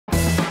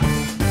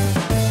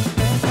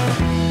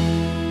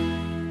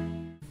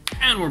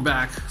And we're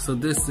back. So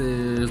this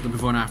is the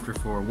before and after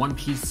for One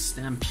Piece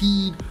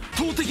Stampede.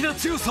 The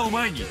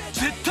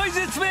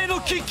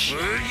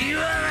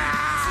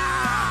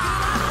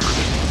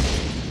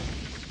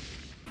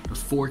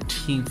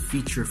 14th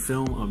feature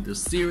film of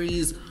this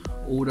series.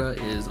 Oda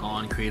is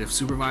on creative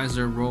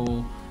supervisor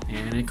role,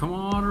 and it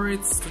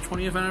commemorates the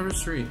 20th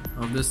anniversary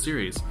of this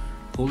series.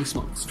 Holy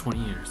smokes, 20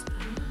 years.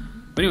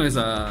 But anyways,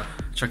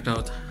 checked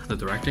out the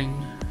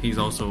directing. He's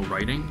also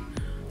writing.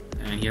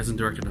 And he hasn't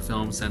directed a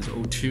film since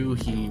 2002.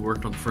 He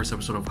worked on the first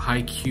episode of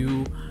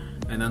Haikyuu,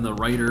 and then the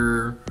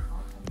writer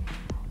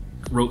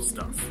wrote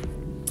stuff.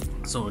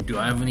 So do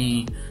I have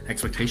any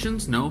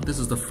expectations? No, this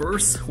is the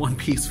first One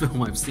Piece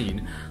film I've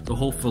seen. So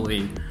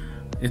hopefully,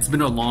 it's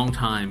been a long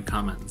time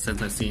coming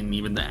since I've seen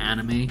even the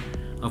anime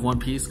of One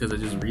Piece, because I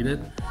just read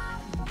it,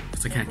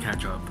 because I can't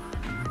catch up.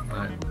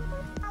 But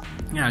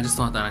yeah, I just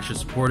thought that I should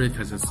support it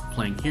because it's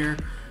playing here.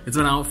 It's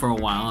been out for a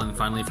while, and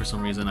finally for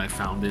some reason I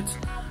found it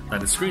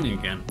that it's screening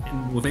again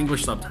with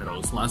English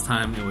subtitles. Last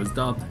time it was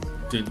dubbed,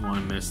 didn't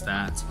want to miss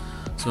that.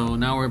 So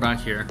now we're back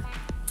here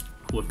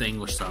with the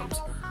English subs.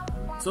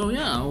 So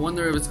yeah, I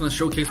wonder if it's going to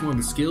showcase more of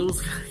the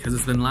skills, because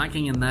it's been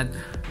lacking in that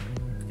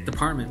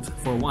department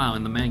for a while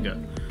in the manga.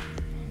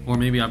 Or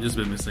maybe I've just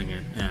been missing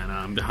it and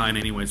I'm behind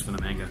anyways for the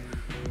manga.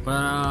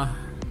 But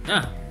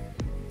yeah,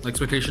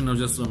 expectation of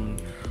just some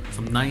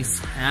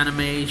nice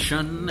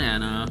animation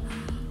and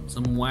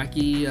some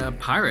wacky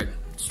pirate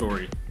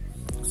story.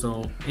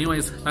 So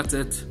anyways, that's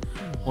it.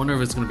 I wonder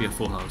if it's going to be a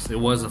full house. It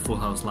was a full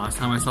house last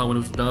time I saw when it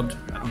was dubbed.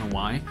 I don't know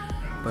why,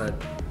 but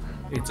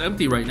it's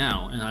empty right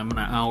now, and I'm an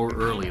hour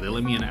early. They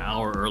let me an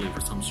hour early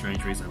for some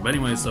strange reason. But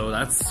anyway, so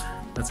that's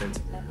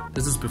it.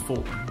 This is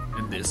before,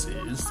 and this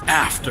is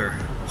after.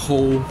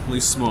 Holy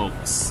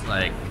smokes.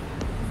 Like,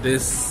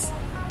 this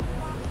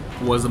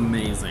was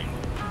amazing.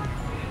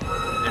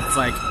 It's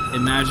like,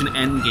 imagine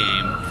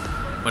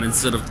Endgame, but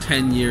instead of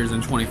 10 years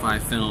and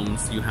 25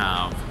 films, you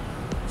have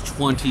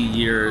 20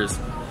 years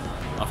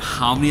of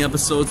how many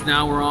episodes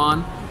now we're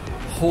on?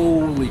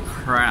 Holy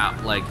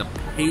crap, like the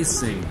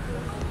pacing,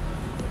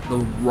 the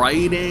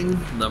writing,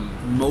 the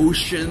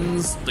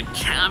motions, the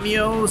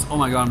cameos. Oh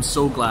my god, I'm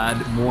so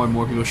glad more and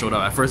more people showed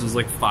up. At first it was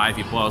like 5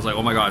 people. I was like,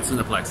 oh my god,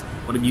 Cineplex,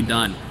 what have you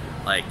done?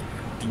 Like,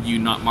 did you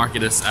not market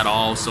this at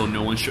all so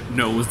no one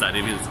knows that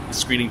it is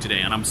screening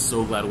today? And I'm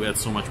so glad we had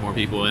so much more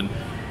people in.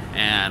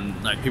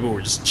 And like, people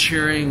were just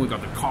cheering. We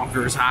got the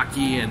Conquerors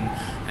hockey, and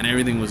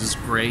everything was just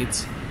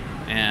great.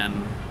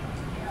 And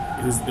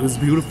it was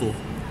beautiful,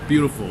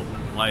 beautiful.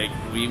 Like,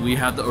 we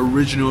had the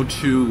original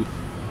 2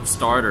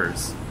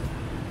 starters,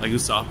 like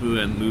Usopp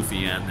and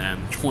Luffy,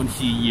 and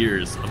 20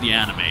 years of the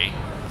anime.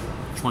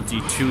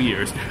 22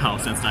 years now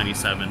since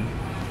 97.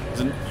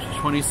 Isn't it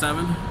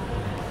 27?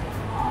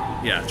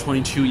 Yeah,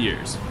 22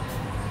 years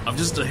of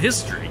just a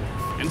history,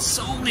 and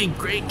so many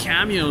great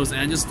cameos,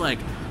 and just like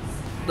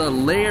the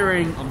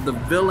layering of the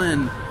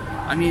villain.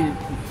 I mean,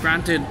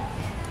 granted,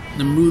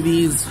 the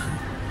movies,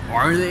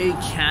 are they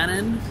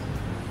canon?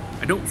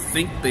 I don't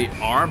think they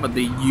are, but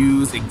they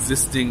use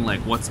existing,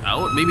 like, what's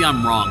out. Maybe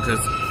I'm wrong, because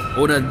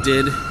Oda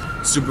did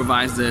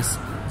supervise this,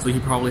 so he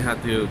probably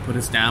had to put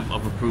his stamp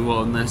of approval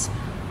on this.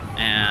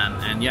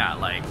 And yeah,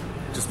 like,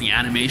 just the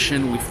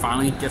animation, we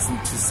finally get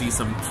to see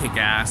some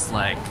kick-ass,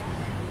 like,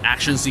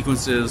 action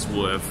sequences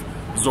with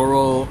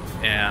Zoro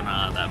and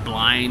that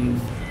blind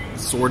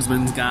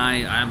swordsman's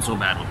guy. I am so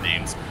bad with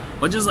names.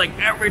 But just like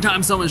every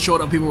time someone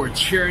showed up, people were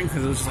cheering,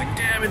 because it was just like,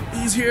 damn it,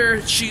 he's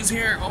here, she's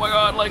here, oh my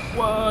god, like,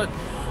 what?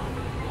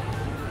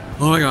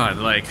 Oh my god,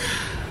 like,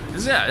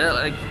 yeah,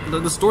 like,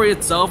 the story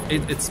itself,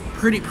 it's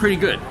pretty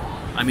good.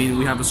 I mean,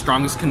 we have the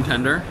strongest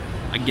contender.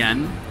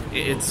 Again,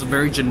 it's a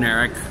very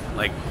generic,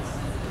 like,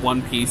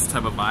 One Piece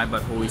type of vibe,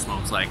 but holy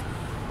smokes, like,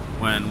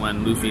 when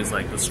Luffy's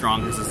like the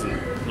strongest, is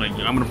like,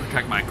 I'm gonna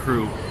protect my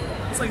crew.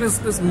 It's like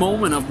this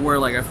moment of where,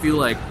 like, I feel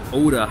like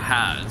Oda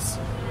has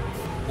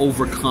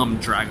overcome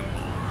Dragon Ball.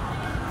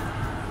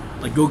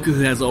 Like,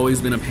 Goku has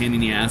always been a pain in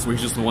the ass where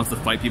he just wants to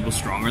fight people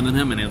stronger than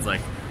him, and it's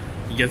like,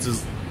 he gets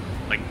his,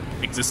 like,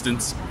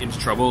 existence into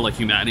trouble, like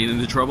humanity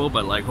into trouble,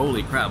 but like,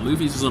 holy crap,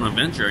 Luffy's just on an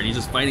adventure, and he's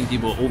just fighting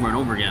people over and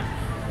over again.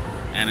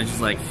 And it's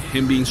just like,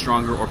 him being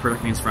stronger or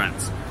protecting his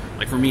friends.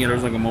 Like, for me,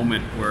 there's like a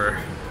moment where,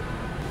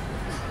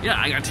 yeah,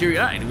 I got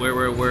teary-eyed, where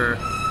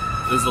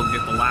there's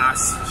like the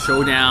last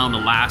showdown, the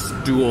last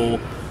duel,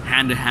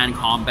 hand-to-hand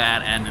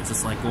combat, and it's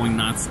just like going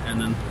nuts,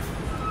 and then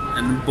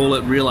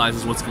Bullet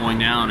realizes what's going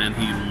down, and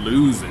he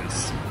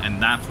loses,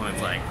 and that's when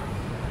it's like,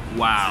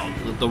 wow,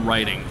 the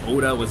writing.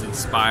 Oda was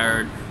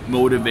inspired,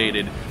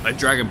 motivated by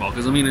Dragon Ball,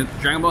 because I mean,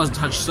 Dragon Ball has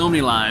touched so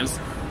many lives,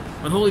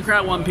 but holy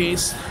crap, One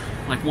Piece,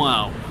 like,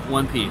 wow,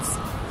 One Piece.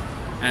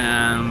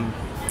 And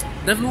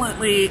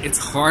definitely, it's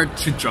hard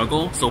to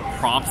juggle, so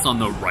props on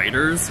the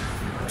writers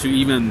to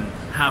even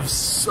have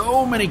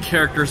so many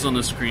characters on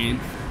the screen.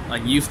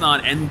 Like, you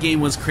thought Endgame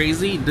was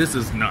crazy, this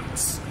is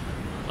nuts.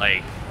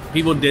 Like,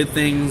 people did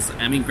things,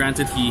 I mean,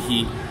 granted,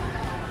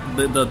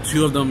 the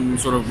 2 of them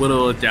sort of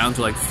whittle it down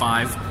to like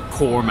 5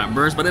 core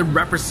members, but it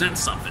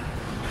represents something.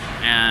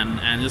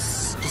 And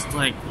just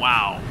like,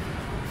 wow.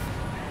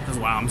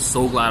 Because wow, I'm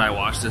so glad I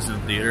watched this in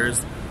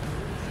theaters.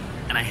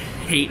 And I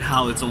hate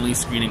how it's only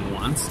screening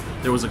once.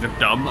 There was like a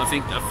dub, I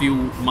think, a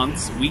few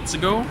weeks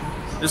ago.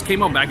 This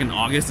came out back in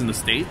August in the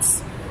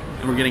States.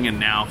 And we're getting it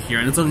now here.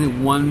 And it's only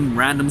one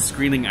random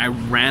screening I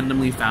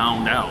randomly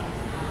found out.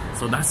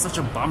 So that's such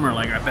a bummer.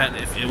 Like, I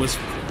bet if it was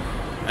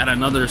at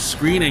another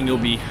screening, it'll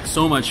be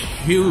so much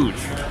huge.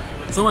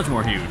 So much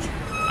more huge.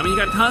 I mean, you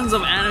got tons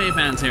of anime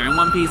fans here, and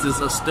One Piece is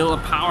still a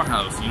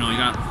powerhouse. You know, you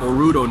got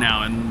Boruto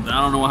now, and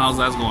I don't know how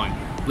that's going.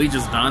 Bleach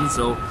is done,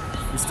 so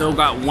you still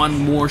got one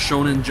more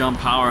Shonen Jump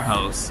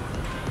powerhouse.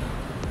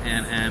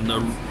 And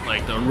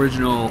the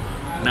original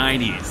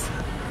 90s.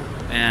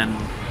 And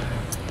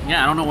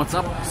yeah, I don't know what's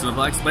up,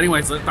 Cineplex. But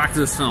anyways, back to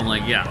this film.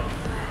 Like, yeah,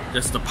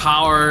 just the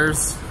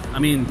powers. I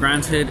mean,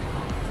 granted,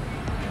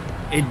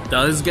 it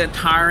does get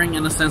tiring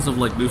in the sense of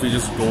like Luffy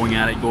just going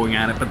at it.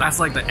 But that's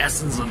like the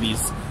essence of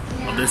this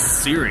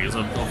series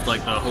of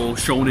like the whole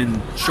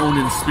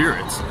shonen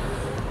spirits.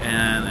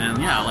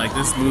 And yeah, like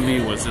this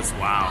movie was just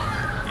wow.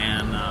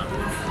 And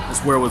that's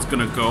where it was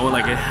gonna go.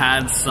 Like it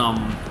had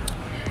some,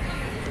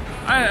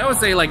 I would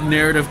say, like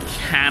narrative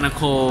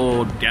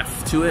mechanical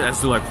depth to it,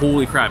 as to like,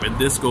 holy crap, if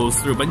this goes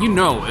through. But you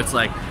know, it's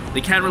like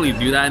they can't really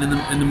do that in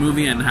the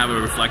movie and have it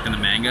reflect in the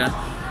manga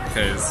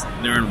because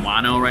they're in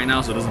Wano right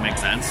now, so it doesn't make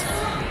sense.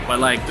 But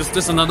like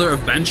just another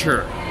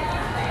adventure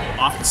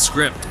off the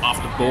script,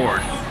 off the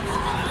board,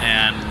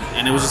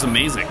 and it was just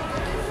amazing.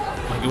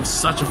 Like it was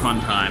such a fun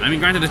time. I mean,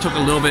 granted, it took a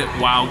little bit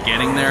while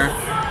getting there,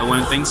 but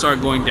when things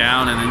started going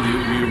down, and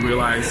then you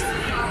realize,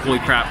 holy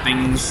crap,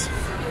 things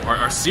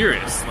are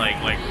serious. Like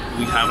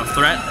we have a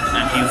threat,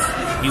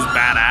 and he's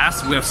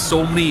badass. We have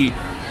so many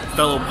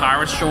fellow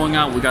pirates showing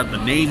out. We got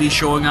the Navy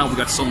showing out. We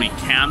got so many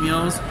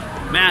cameos.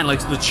 Man, like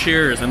the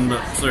cheers and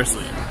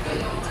seriously,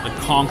 the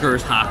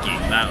Conqueror's hockey.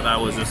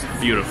 That was just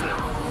beautiful.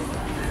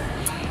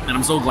 And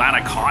I'm so glad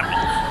I caught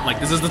it. Like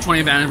this is the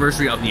 20th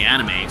anniversary of the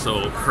anime,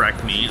 so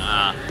correct me.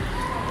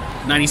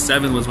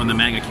 97 was when the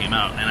manga came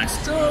out, and I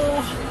still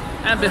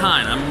am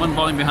behind. I'm one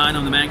volume behind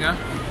on the manga.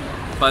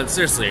 But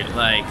seriously,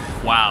 like,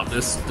 wow,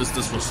 this was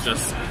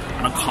just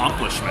an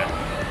accomplishment.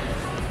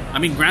 I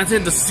mean,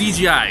 granted, the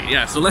CGI,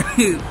 yeah, so let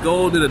me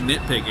go to the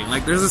nitpicking.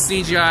 Like, there's a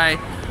CGI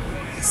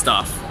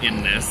stuff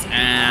in this,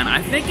 and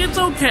I think it's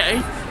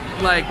okay,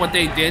 like, what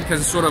they did,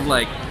 because it's sort of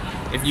like,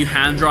 if you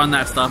hand-drawn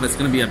that stuff, it's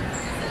gonna be a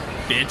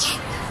bitch,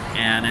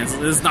 and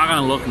it's not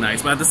gonna look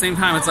nice. But at the same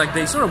time, it's like,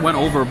 they sort of went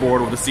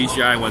overboard with the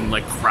CGI when,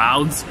 like,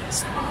 crowds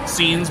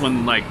scenes,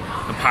 when, like,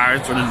 the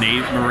pirates or the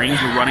Marines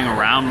were running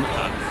around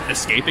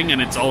escaping,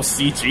 and it's all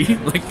CG.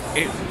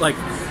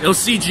 It'll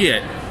CG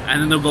it,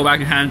 and then they'll go back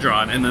and hand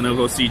drawn, and then they'll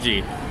go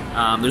CG.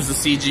 There's the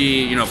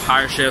CG, you know,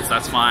 pirate ships,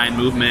 that's fine.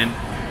 Movement,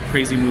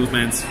 crazy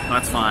movements,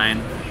 that's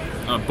fine.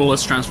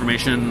 Bullets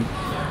transformation,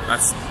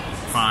 that's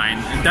fine.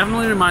 It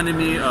definitely reminded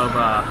me of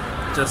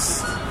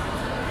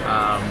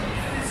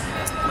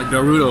like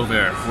Naruto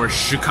there, where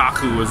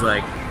Shikaku was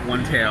like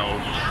one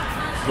tail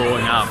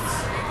blowing up,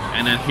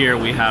 and then here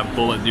we have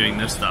Bullet doing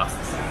this stuff.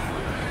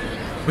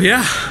 But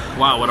yeah,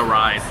 wow, what a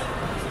ride.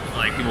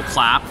 Like, people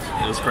clapped,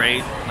 it was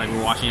great. Like,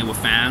 we're watching it with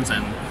fans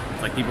and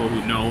like people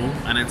who know,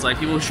 and it's like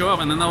people who show up,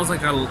 and then that was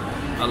like a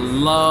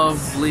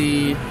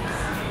lovely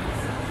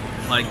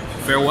like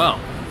farewell.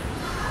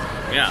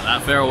 Yeah,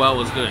 that farewell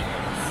was good.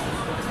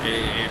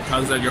 It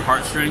tugs at your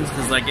heartstrings,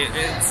 because like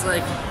it's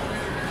like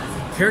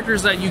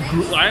characters that you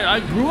I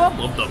grew up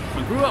with them.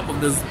 I grew up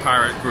with this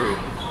pirate crew.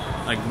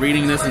 Like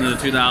reading this into the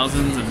 2000s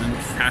and then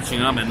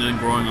catching up and then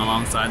growing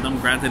alongside them.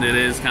 Granted, it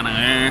is kind of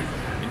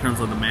in terms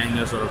of the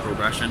manga sort of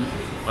progression,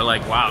 but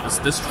like, wow,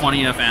 this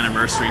 20th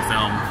anniversary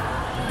film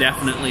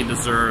definitely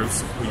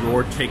deserves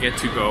your ticket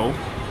to go,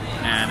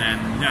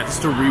 and yeah,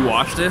 just to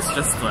rewatch this,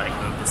 just like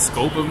the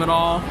scope of it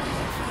all,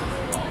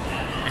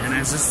 and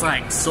it's just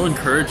like so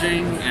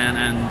encouraging,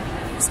 and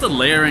just the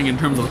layering in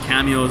terms of the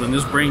cameos, and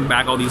just bringing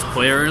back all these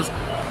players.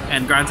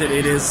 And granted,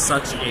 it is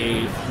such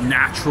a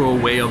natural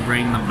way of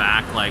bringing them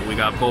back. Like, we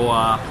got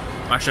Boa.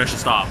 Actually, I should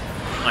stop.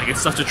 Like,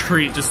 it's such a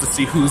treat just to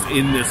see who's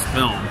in this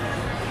film.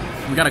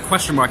 We got a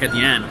question mark at the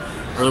end.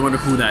 I really wonder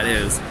who that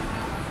is.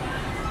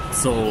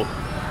 So,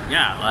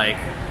 yeah, like,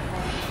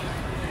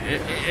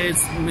 it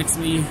makes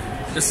me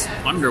just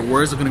wonder,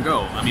 where is it going to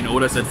go? I mean,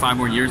 Oda said 5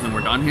 more years and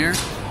we're done here.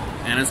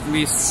 And it's going to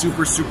be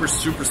super, super,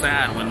 super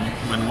sad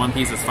when One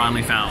Piece is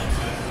finally found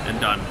and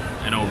done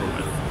and over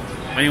with.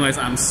 Anyways,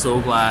 I'm so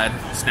glad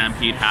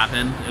Stampede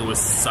happened. It was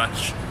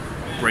such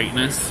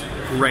greatness.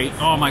 Great.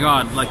 Oh my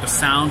god, like the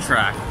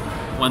soundtrack.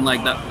 When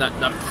like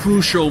that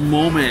crucial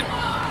moment,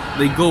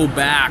 they go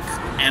back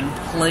and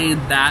played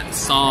that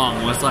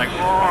song. It was like,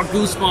 oh,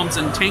 goosebumps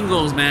and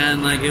tingles,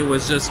 man. Like, it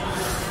was just,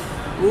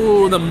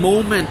 ooh, the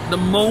moment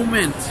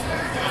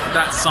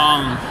that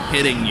song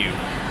hitting you.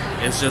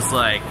 It's just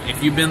like,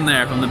 if you've been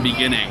there from the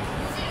beginning.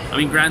 I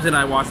mean, granted,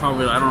 I watched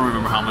probably, I don't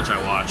remember how much I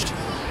watched,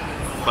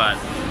 but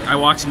I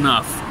watched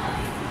enough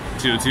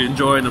to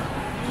enjoy the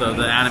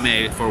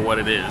anime for what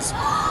it is.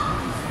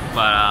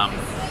 But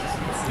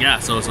yeah,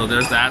 so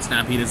there's that.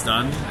 Stampede is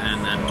done,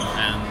 and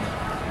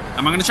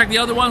am I gonna check the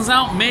other ones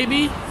out?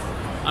 Maybe.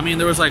 I mean,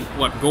 there was like,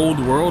 what, Gold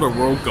World or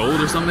World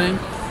Gold or something?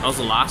 That was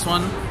the last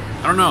one?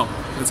 I don't know.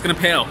 It's gonna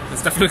pale.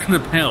 It's definitely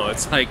gonna pale.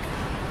 It's like,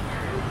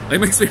 it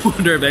makes me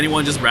wonder if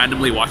anyone just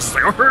randomly watches,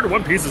 like, I heard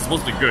One Piece is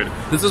supposed to be good.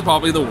 This is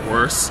probably the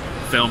worst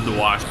film to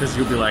watch, because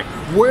you'll be like,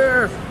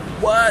 where?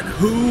 What?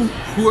 Who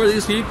are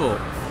these people?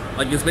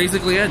 Like, it's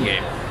basically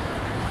Endgame,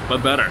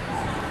 but better.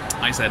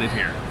 I said it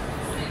here.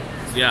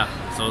 So yeah,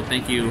 so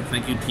thank you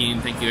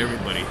team, thank you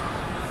everybody.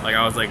 Like,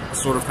 I was like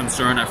sort of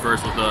concerned at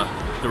first with the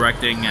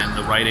directing and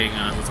the writing,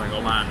 and I was like,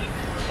 oh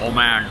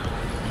man,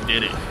 you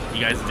did it.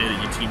 You guys did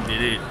it, your team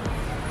did it.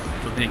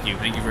 So thank you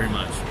very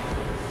much.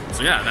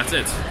 So yeah, that's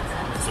it.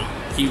 So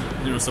keep,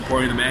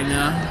 supporting the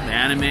manga, the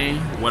anime,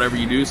 whatever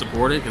you do,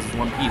 support it, because it's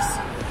One Piece.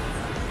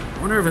 I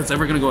wonder if it's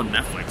ever gonna go on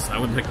Netflix. I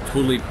would like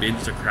totally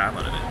binge the crap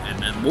out of it, and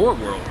then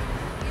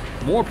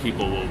more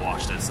people will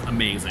watch this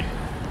amazing,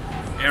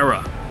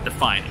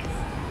 era-defining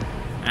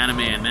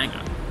anime and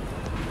manga.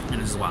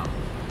 And it's wow.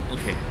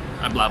 Okay,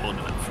 I blabbled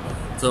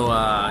enough. So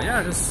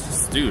yeah,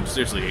 just dude,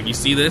 seriously, if you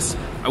see this,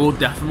 I will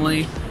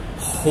definitely,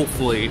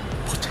 hopefully,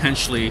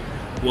 potentially,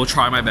 will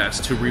try my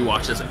best to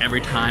rewatch this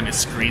every time it's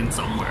screened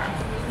somewhere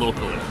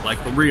locally, like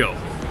for real.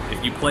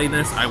 If you play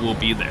this, I will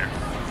be there.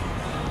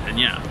 And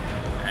yeah,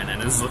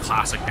 and this is a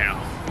classic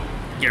now,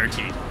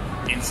 guaranteed,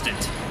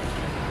 instant.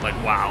 Like,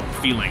 wow,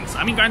 feelings.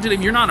 I mean, granted,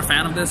 if you're not a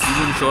fan of this, you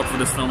wouldn't show up for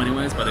this film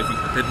anyways, but if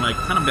you've been, like,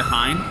 kind of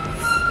behind,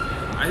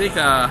 I think,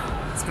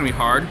 it's gonna be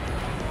hard.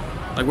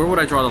 Like, where would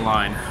I draw the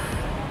line?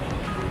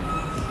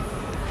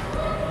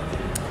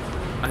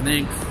 I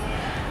think,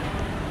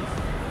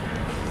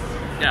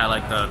 yeah,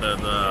 like,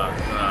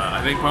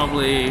 I think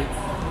probably,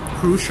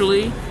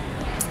 crucially,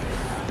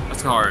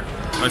 that's hard.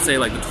 Let's say,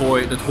 like, the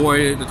toy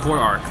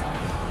arc,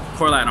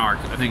 Toyland arc.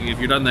 I think if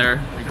you're done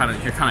there, you're kind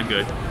of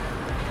good.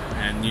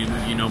 And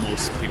you know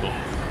most people.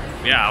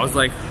 Yeah, I was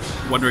like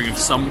wondering if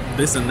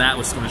this and that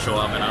was going to show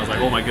up, and I was like,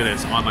 oh my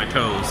goodness, I'm on my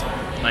toes.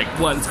 Like,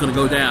 what? It's going to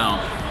go down.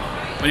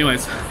 But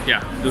anyways,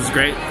 yeah, this is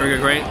great,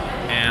 great,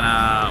 and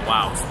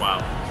wow,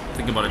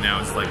 think about it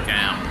now, it's like,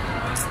 damn,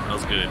 that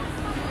was good.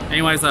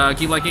 Anyways,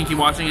 keep liking, keep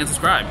watching, and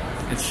subscribe,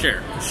 and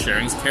share.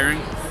 Sharing's caring.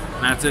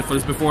 And that's it for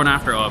this before and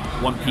after of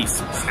One Piece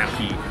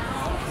Stampede.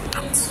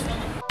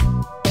 Out.